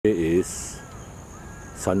Today is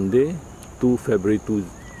Sunday, 2 February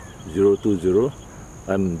 2020.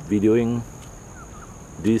 I'm videoing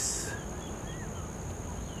this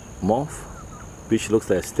moth, which looks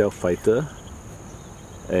like a stealth fighter,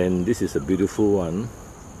 and this is a beautiful one.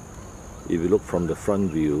 If you look from the front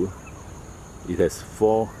view, it has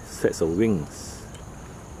 4 sets of wings.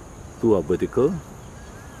 2 are vertical,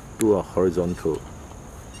 2 are horizontal.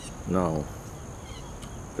 Now,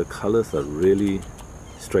 the colors are really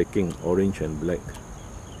striking, orange and black.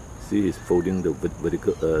 See, he's folding the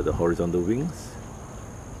the horizontal wings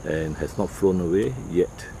and has not flown away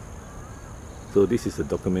yet. So this is a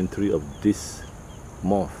documentary of this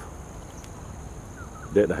moth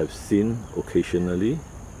that I have seen occasionally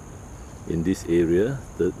in this area,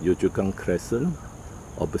 the Yio Chu Kang Crescent,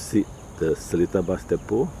 opposite the Seletar bus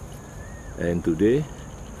depot. And today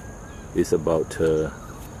is about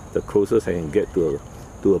the closest I can get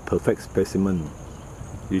to a perfect specimen.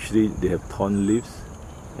 Usually they have torn leaves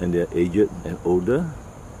and they are aged and older,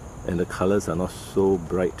 and the colors are not so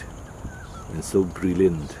bright and so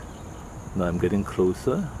brilliant. Now I'm getting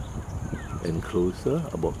closer and closer,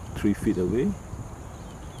 about 3 feet away,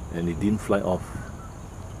 and it didn't fly off.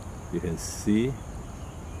 You can see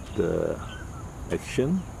the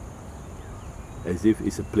action as if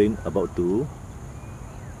it's a plane about to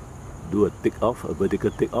do a takeoff, a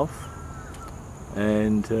vertical takeoff,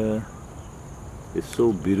 and it's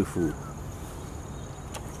so beautiful.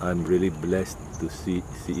 I'm really blessed to see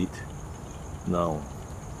it. Now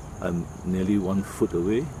I'm nearly 1 foot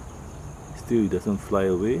away, still it doesn't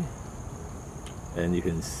fly away, and you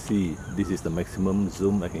can see this is the maximum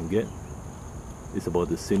zoom I can get. It's about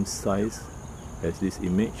the same size as this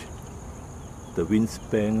image. The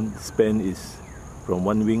wingspan is from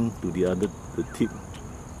one wing to the other. The tip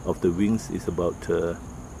of the wings is about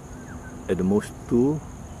at the most 2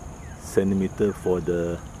 centimeters for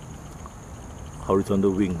the horizontal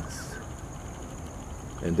wings,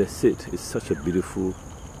 and that's it. It's such a beautiful,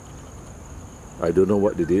 I don't know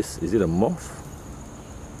what it is. Is it a moth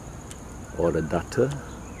or a darter?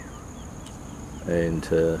 And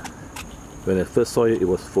when I first saw it, it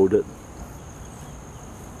was folded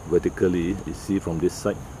vertically. You see from this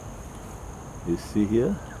side, you see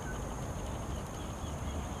here,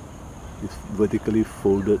 it's vertically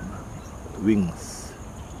folded wings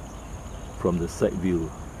from the side view,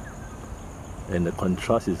 and the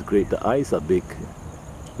contrast is great. The eyes are big.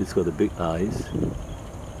 It's got the big eyes,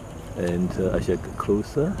 and I shall get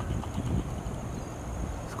closer.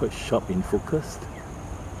 It's quite sharp in focus.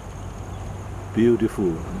 Beautiful,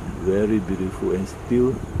 very beautiful, and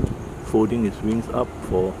still folding its wings up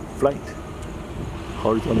for flight.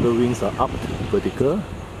 Horizontal wings are up, vertical,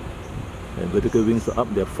 and vertical wings are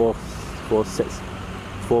up. There are 4 sets,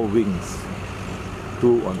 4 wings,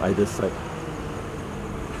 2 on either side.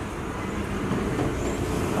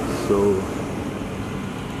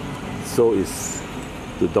 So is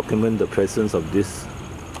to document the presence of this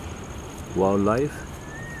wildlife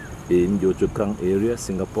in Yio Chu Kang area,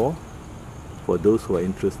 Singapore, for those who are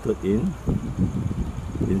interested in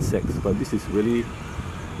insects. But this is really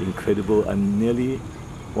incredible. I'm nearly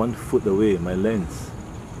 1 foot away, my lens.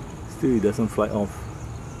 Still it doesn't fly off,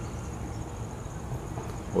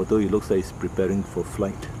 although it looks like it's preparing for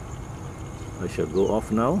flight. I shall go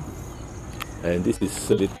off now. And this is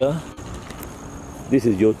Seletar. This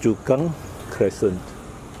is Yio Chu Kang Crescent.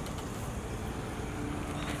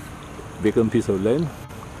 Vacant piece of land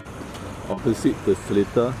opposite the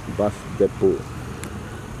Seletar bus depot.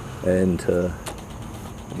 And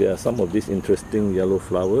there are some of these interesting yellow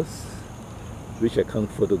flowers which I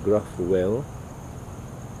can't photograph well.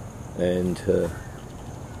 And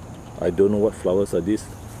I don't know what flowers are these.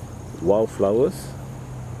 Wildflowers.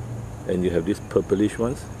 And you have these purplish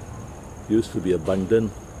ones. Used to be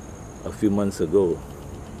abundant a few months ago.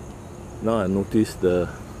 Now I notice the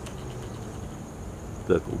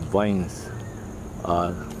vines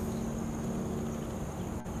are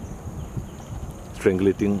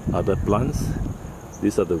strangulating other plants.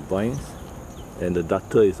 These are the vines, and the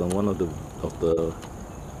darter is on one of the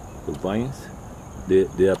vines.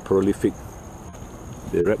 They are prolific.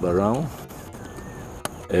 They wrap around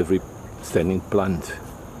every standing plant.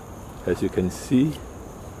 As you can see,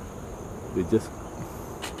 they just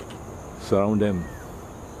surround them.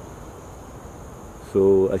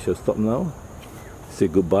 So I shall stop now, say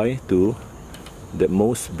goodbye to the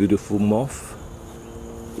most beautiful moth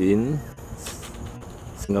in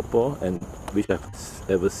Singapore, and which I've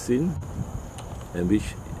ever seen, and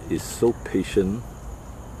which is so patient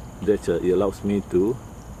that it allows me to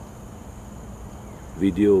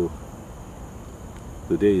video.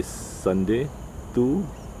 Today is Sunday, 2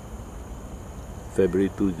 February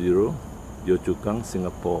 20, Yio Chu Kang,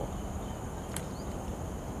 Singapore.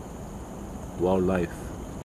 Wildlife.